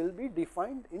terms will be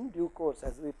defined in due course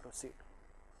as we proceed.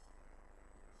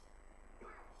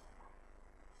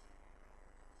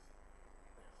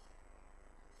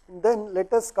 And then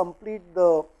let us complete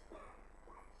the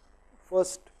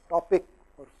first topic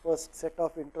or first set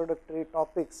of introductory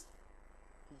topics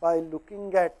by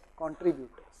looking at contributors.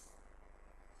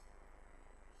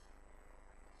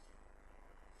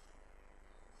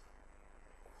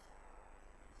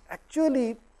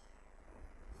 Actually,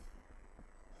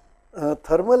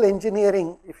 thermal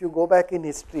engineering, if you go back in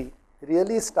history,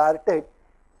 really started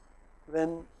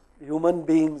when human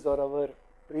beings or our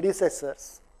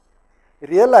predecessors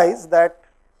realized that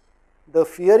the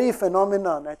fiery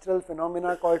phenomena, natural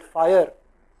phenomena called fire,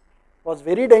 was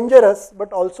very dangerous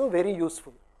but also very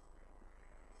useful.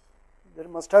 There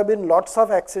must have been lots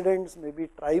of accidents, maybe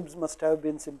tribes must have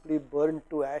been simply burned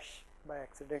to ash by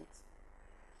accidents.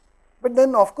 But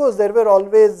then of course there were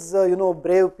always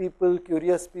brave people,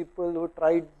 curious people who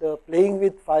tried playing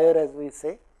with fire, as we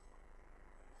say,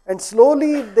 and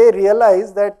slowly they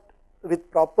realized that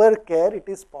with proper care it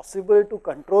is possible to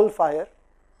control fire,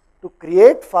 to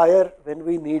create fire when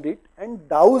we need it and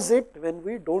douse it when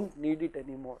we don't need it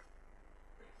anymore.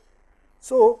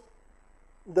 So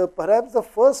perhaps the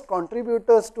first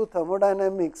contributors to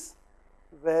thermodynamics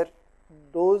were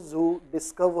those who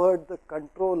discovered the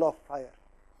control of fire.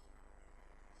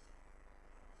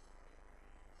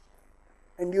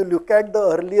 And you look at the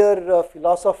earlier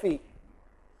philosophy,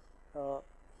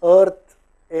 earth,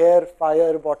 air,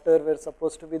 fire, water were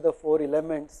supposed to be the four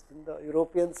elements in the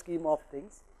European scheme of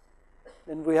things.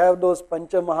 Then we have those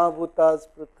Pancha Mahabhutas,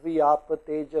 Prithvi, Apa,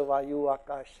 Teja, Vayu,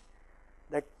 Akash.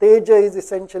 That Teja is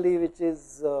essentially which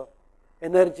is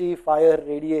energy, fire,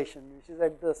 radiation, which is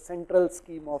at the central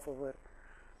scheme of our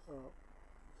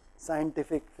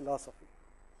scientific philosophy.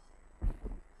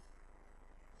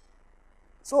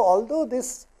 So although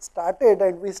this started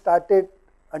and we started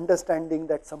understanding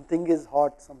that something is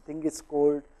hot, something is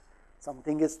cold,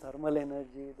 something is thermal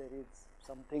energy, there is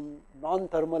something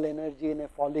non-thermal energy in a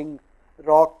falling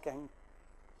rock and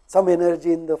some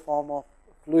energy in the form of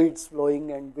fluids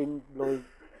flowing and wind blowing.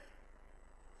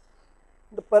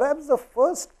 Perhaps the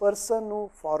first person who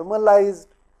formalized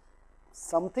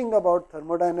something about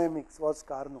thermodynamics was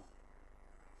Carnot,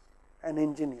 an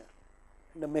engineer,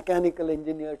 and a mechanical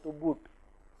engineer to boot.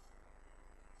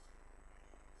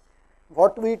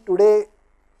 What we today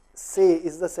say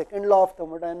is the second law of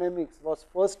thermodynamics was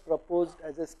first proposed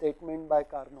as a statement by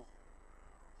Carnot,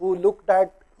 who looked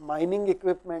at mining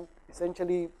equipment,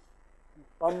 essentially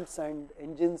pumps and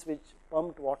engines which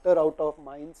pumped water out of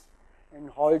mines and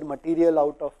hauled material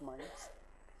out of mines.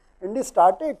 And he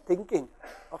started thinking,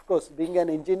 of course, being an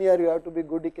engineer, you have to be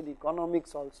good in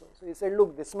economics also. So he said,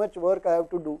 look, this much work I have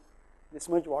to do, this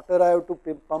much water I have to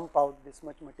pump out, this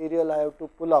much material I have to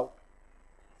pull out,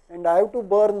 and I have to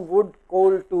burn wood,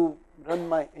 coal to run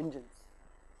my engines.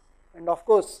 And of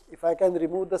course, if I can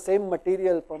remove the same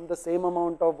material, pump the same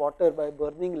amount of water by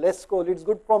burning less coal, it's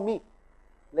good for me.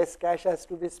 Less cash has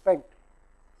to be spent.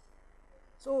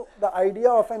 So the idea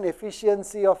of an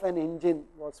efficiency of an engine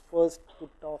was first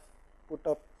put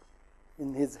up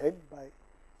in his head by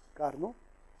Carnot.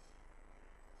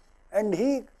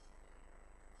 And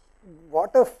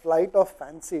what a flight of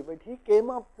fancy, but he came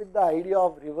up with the idea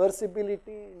of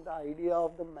reversibility, the idea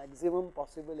of the maximum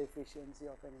possible efficiency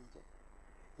of an engine.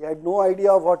 He had no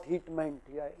idea what heat meant,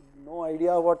 he had no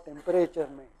idea what temperature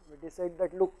meant, but he said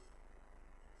that, look,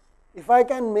 if I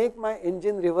can make my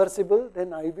engine reversible,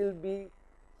 then I will be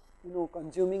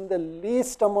consuming the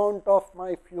least amount of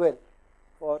my fuel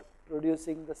for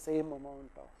producing the same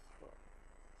amount of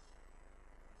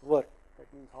work.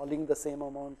 That means hauling the same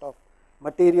amount of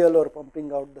material or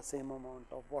pumping out the same amount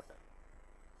of water.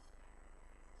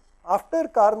 After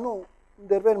Carnot,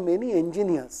 there were many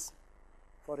engineers,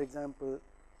 for example,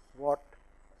 Watt,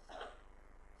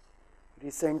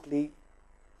 recently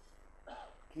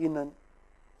Keenan,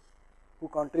 who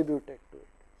contributed to it.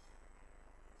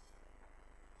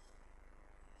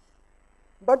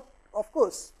 But of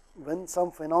course, when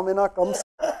some phenomena comes,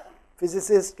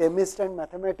 physicists, chemists and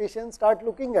mathematicians start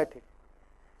looking at it.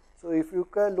 So if you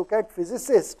can look at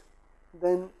physicists,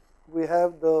 then we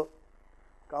have the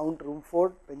Count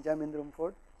Rumford, Benjamin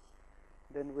Rumford,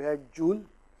 then we had Joule.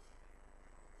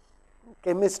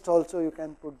 Chemists also you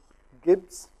can put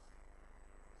Gibbs,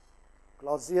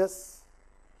 Clausius,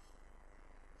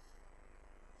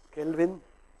 Kelvin.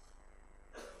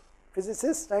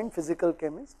 Physicists and physical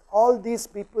chemists, all these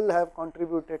people have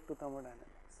contributed to thermodynamics.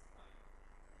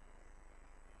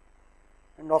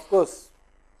 And of course,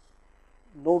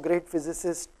 no great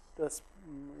physicist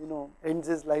ends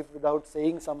his life without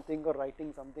saying something or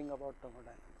writing something about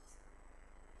thermodynamics.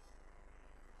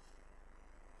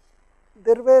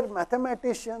 There were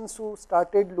mathematicians who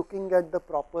started looking at the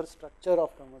proper structure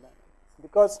of thermodynamics,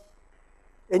 because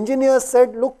engineers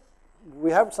said, look,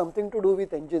 we have something to do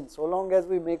with engines. So long as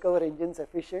we make our engines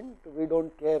efficient, we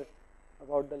don't care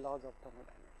about the laws of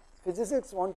thermodynamics.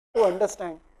 Physicists wanted to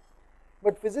understand,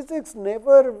 but physicists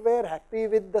never were happy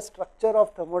with the structure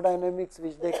of thermodynamics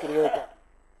which they created,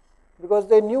 because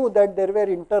they knew that there were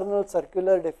internal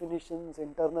circular definitions,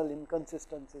 internal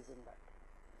inconsistencies in that.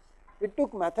 It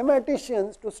took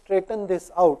mathematicians to straighten this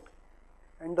out,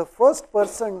 and the first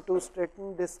person to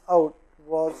straighten this out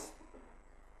was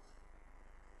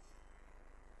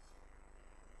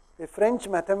a French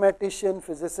mathematician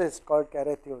physicist called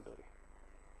Carré-Théodory.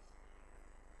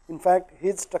 In fact,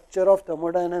 his structure of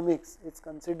thermodynamics is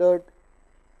considered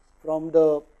from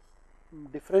the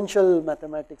differential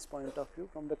mathematics point of view,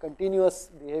 from the continuous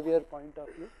behavior point of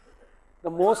view, the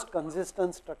most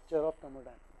consistent structure of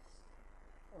thermodynamics.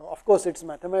 Of course, it is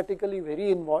mathematically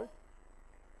very involved.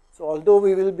 So, although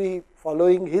we will be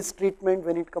following his treatment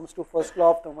when it comes to first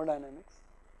law of thermodynamics,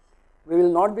 we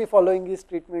will not be following his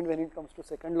treatment when it comes to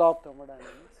second law of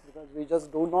thermodynamics, because we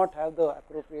just do not have the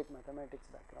appropriate mathematics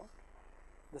background.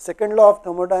 The second law of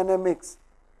thermodynamics,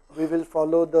 we will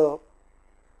follow the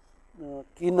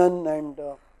Keenan and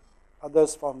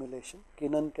others formulation,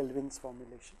 Keenan-Kelvin's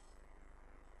formulation.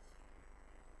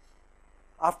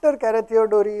 After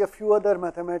Carathéodory, a few other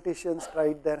mathematicians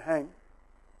tried their hand,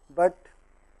 but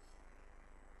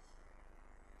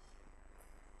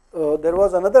there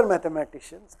was another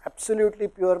mathematician, absolutely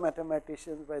pure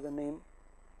mathematician by the name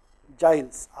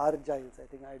Giles, R. Giles, I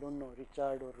think, I don't know,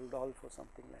 Richard or Rudolph or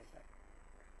something like that,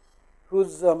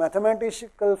 whose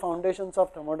mathematical foundations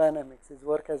of thermodynamics, his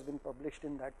work has been published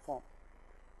in that form,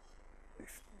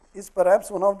 is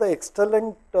perhaps one of the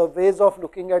excellent ways of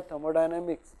looking at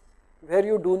thermodynamics, where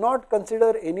you do not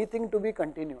consider anything to be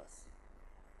continuous.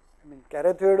 I mean,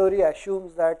 Carathéodory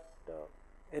assumes that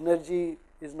energy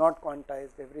is not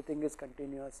quantized, everything is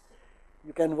continuous.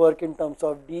 You can work in terms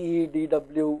of dE,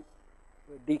 dW,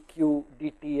 dQ,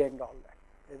 dt and all that.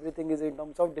 Everything is in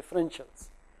terms of differentials.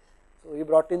 So, he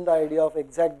brought in the idea of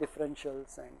exact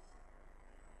differentials, and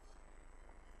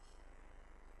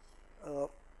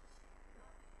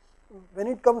when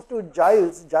it comes to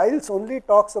Giles, Giles only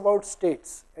talks about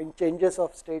states and changes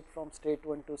of state from state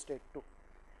 1 to state 2.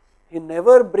 He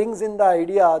never brings in the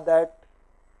idea that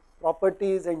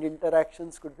properties and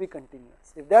interactions could be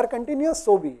continuous. If they are continuous,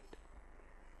 so be it.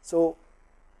 So,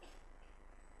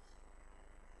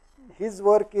 his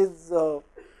work is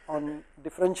on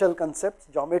differential concepts,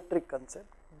 geometric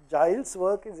concepts. Giles'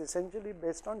 work is essentially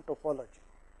based on topology.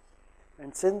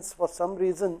 And since for some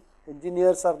reason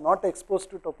engineers are not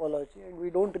exposed to topology and we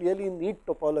do not really need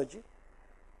topology,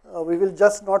 we will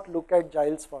just not look at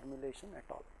Giles' formulation at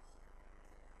all.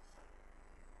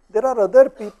 There are other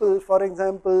people, for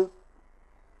example,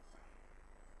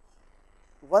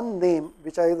 one name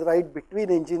which I will write between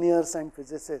engineers and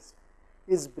physicists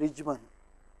is Bridgman.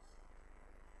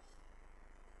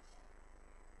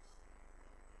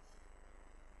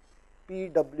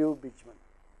 P.W. Bridgman.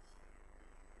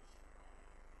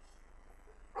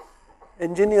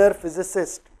 Engineer,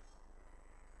 physicist.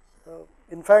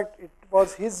 In fact, it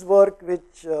was his work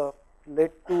which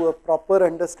led to a proper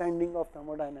understanding of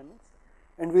thermodynamics,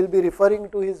 and we will be referring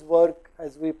to his work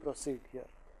as we proceed here.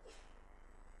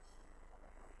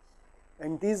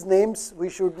 And these names we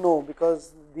should know,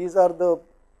 because these are the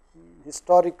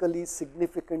historically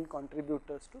significant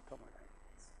contributors to thermodynamics.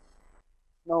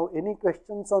 Now, any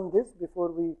questions on this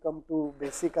before we come to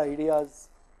basic ideas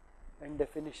and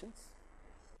definitions?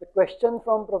 The question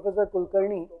from Professor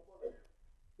Kulkarni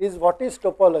is, what is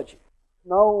topology?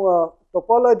 Now,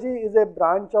 topology is a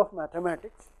branch of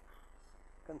mathematics,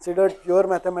 considered pure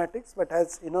mathematics, but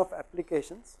has enough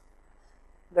applications.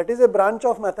 That is a branch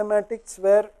of mathematics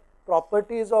where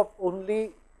properties of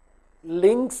only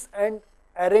links and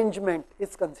arrangement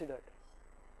is considered.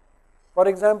 For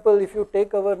example, if you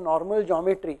take our normal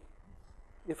geometry,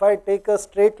 if I take a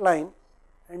straight line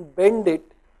and bend it,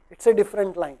 it is a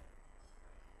different line.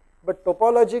 But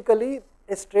topologically,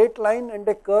 a straight line and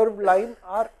a curved line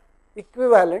are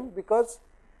equivalent, because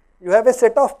you have a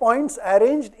set of points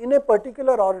arranged in a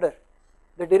particular order.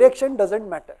 The direction does not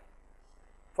matter.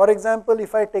 For example,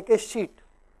 if I take a sheet,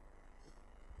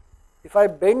 if I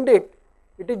bend it,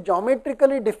 it is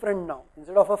geometrically different now.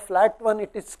 Instead of a flat one,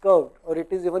 it is curved or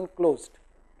it is even closed.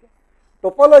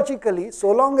 Topologically,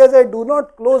 so long as I do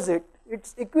not close it, it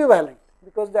is equivalent,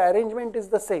 because the arrangement is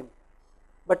the same.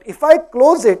 But if I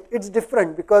close it, it is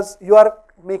different, because you are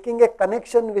making a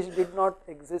connection which did not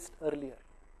exist earlier.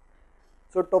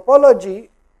 So, topology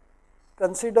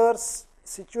considers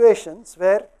situations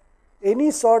where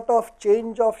any sort of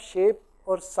change of shape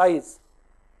or size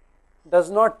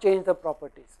does not change the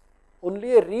properties.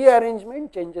 Only a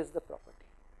rearrangement changes the property.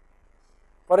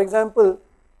 For example,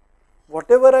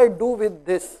 whatever I do with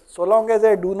this, so long as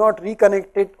I do not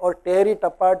reconnect it or tear it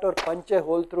apart or punch a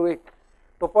hole through it,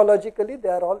 topologically they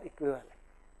are all equivalent.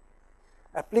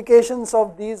 Applications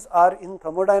of these are in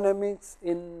thermodynamics,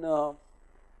 in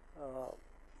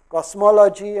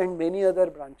cosmology and many other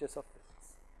branches of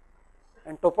physics.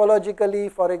 And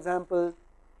topologically, for example,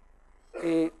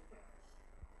 a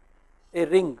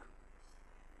ring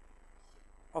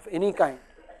of any kind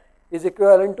is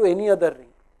equivalent to any other ring.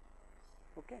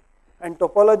 Okay. And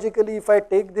topologically, if I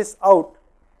take this out,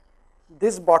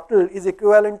 this bottle is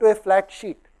equivalent to a flat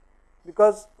sheet,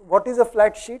 because what is a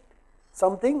flat sheet?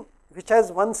 Something which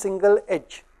has one single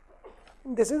edge.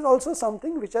 And this is also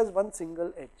something which has one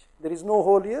single edge. There is no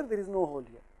hole here, there is no hole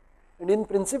here. And in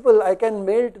principle, I can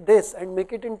melt this and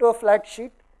make it into a flat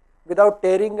sheet without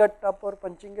tearing it up or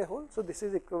punching a hole. So this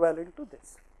is equivalent to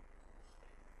this.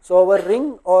 So our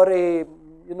ring or a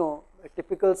a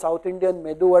typical South Indian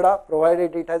medu vada,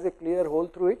 provided it has a clear hole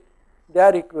through it, they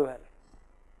are equivalent.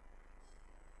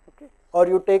 Okay. Or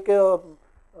you take a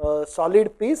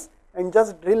solid piece and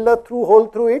just drill a through hole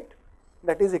through it,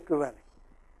 that is equivalent.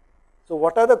 So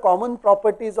what are the common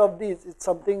properties of these? It's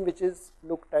something which is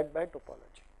looked at by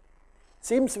topology.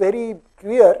 Seems very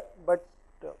queer, but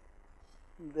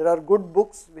there are good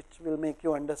books which will make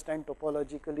you understand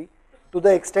topologically to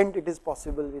the extent it is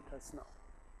possible with us now.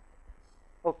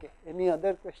 Okay, any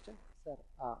other question? Sir,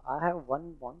 I have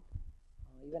one point.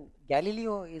 Even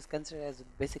Galileo is considered as a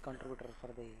basic contributor for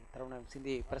the thermodynamics in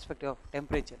the perspective of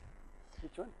temperature.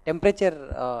 Which one?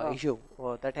 Temperature issue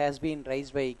that has been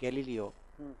raised by Galileo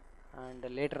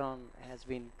and later on has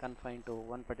been confined to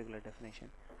one particular definition.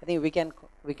 I think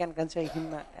we can consider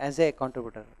him as a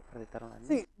contributor for the thermodynamics.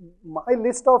 See, my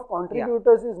list of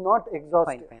contributors is not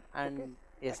exhaustive. Fine. And okay.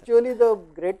 yes, actually, the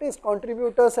greatest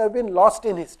contributors have been lost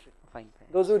in history. Fine.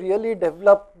 Those who really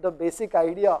developed the basic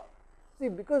idea. See,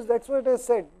 because that's what I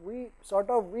said. We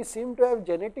seem to have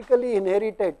genetically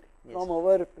inherited from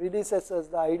our predecessors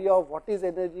the idea of what is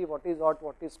energy, what is hot,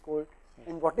 what is cold,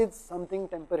 and what is something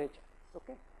temperature.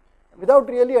 Okay. Without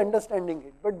really understanding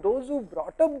it. But those who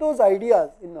brought up those ideas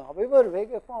in however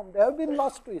vague a form, they have been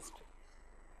lost to history.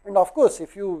 And of course,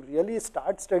 if you really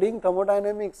start studying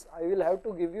thermodynamics, I will have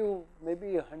to give you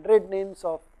maybe 100 names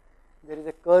of, there is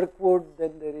a Kirkwood,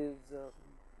 then there is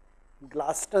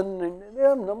Glaston, and there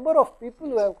are a number of people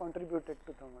who have contributed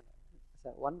to thermodynamics.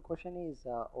 Sir, one question is,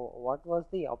 what was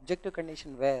the objective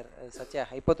condition where such a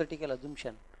hypothetical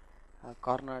assumption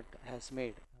Carnot has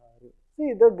made?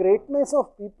 See, the greatness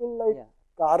of people like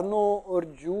Carnot or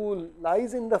Joule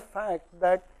lies in the fact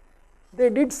that they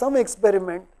did some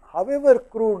experiment, however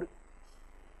crude,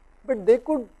 but they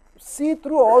could see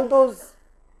through all those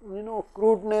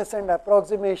crudeness and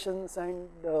approximations and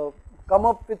come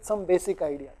up with some basic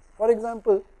ideas. For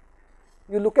example,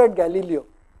 you look at Galileo,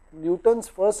 Newton's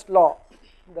first law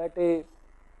that in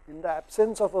the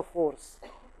absence of a force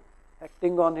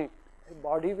acting on it, a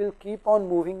body will keep on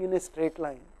moving in a straight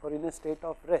line or in a state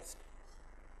of rest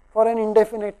for an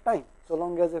indefinite time. So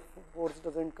long as a force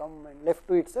doesn't come and left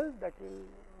to itself, that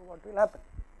will what will happen.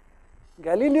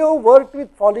 Galileo worked with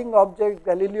falling objects,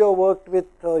 Galileo worked with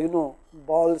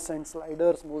balls and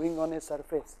sliders moving on a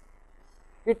surface.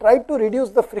 He tried to reduce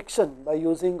the friction by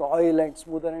using oil and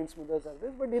smoother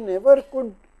surface, but he never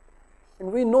could,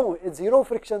 and we know a zero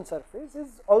friction surface is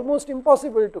almost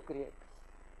impossible to create.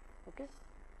 Okay.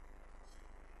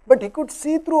 But he could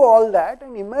see through all that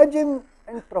and imagine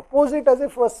and propose it as a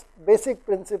first basic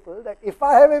principle that if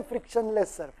I have a frictionless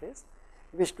surface,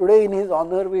 which today in his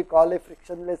honor we call a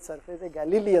frictionless surface a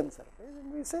Galilean surface,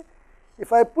 and we say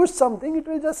if I push something it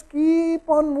will just keep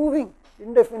on moving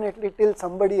indefinitely till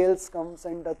somebody else comes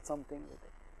and does something with it.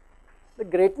 The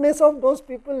greatness of those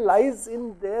people lies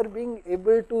in their being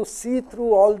able to see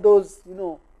through all those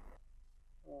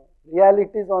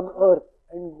realities on earth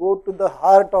and go to the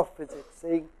heart of physics,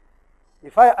 saying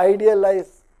if I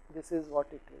idealize, this is what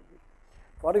it will be.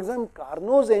 For example,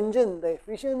 Carnot's engine, the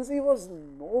efficiency was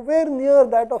nowhere near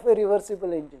that of a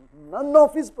reversible engine. None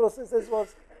of his processes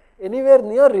was anywhere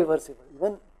near reversible.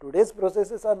 Even today's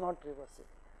processes are not reversible.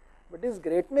 But his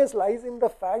greatness lies in the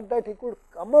fact that he could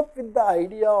come up with the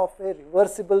idea of a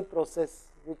reversible process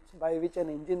by which an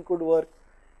engine could work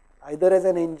either as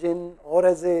an engine or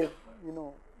as a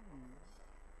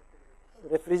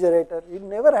refrigerator. He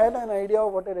never had an idea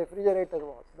of what a refrigerator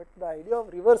was, but the idea of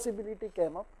reversibility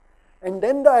came up, and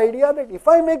then the idea that if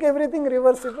I make everything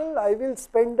reversible, I will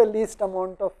spend the least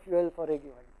amount of fuel for a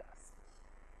given task.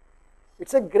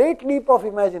 It's a great leap of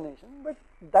imagination, but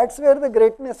that's where the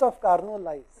greatness of Carnot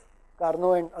lies.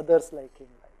 Carnot and others like him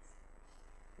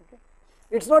lies. Okay.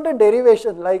 It's not a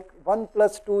derivation like 1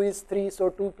 plus 2 is 3, so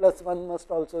 2 plus 1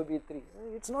 must also be 3.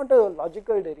 It's not a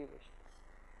logical derivation.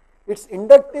 It's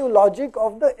inductive logic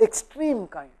of the extreme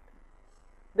kind.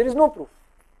 There is no proof.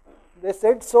 They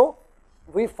said so.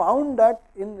 We found that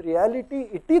in reality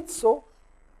it is so.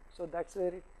 So that's where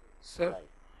it. Sir,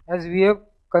 as we have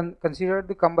considered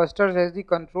the combustors as the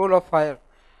control of fire,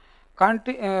 can't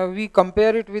we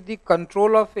compare it with the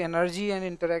control of energy and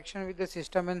interaction with the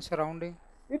system and surrounding?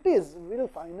 It is. We will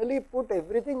finally put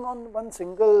everything on one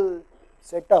single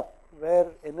setup where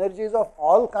energies of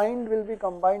all kind will be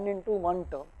combined into one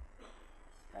term.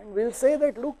 And we will say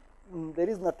that look, there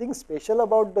is nothing special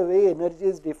about the way energy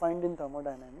is defined in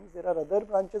thermodynamics. There are other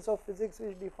branches of physics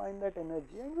which define that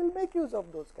energy, and we will make use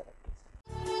of those characteristics.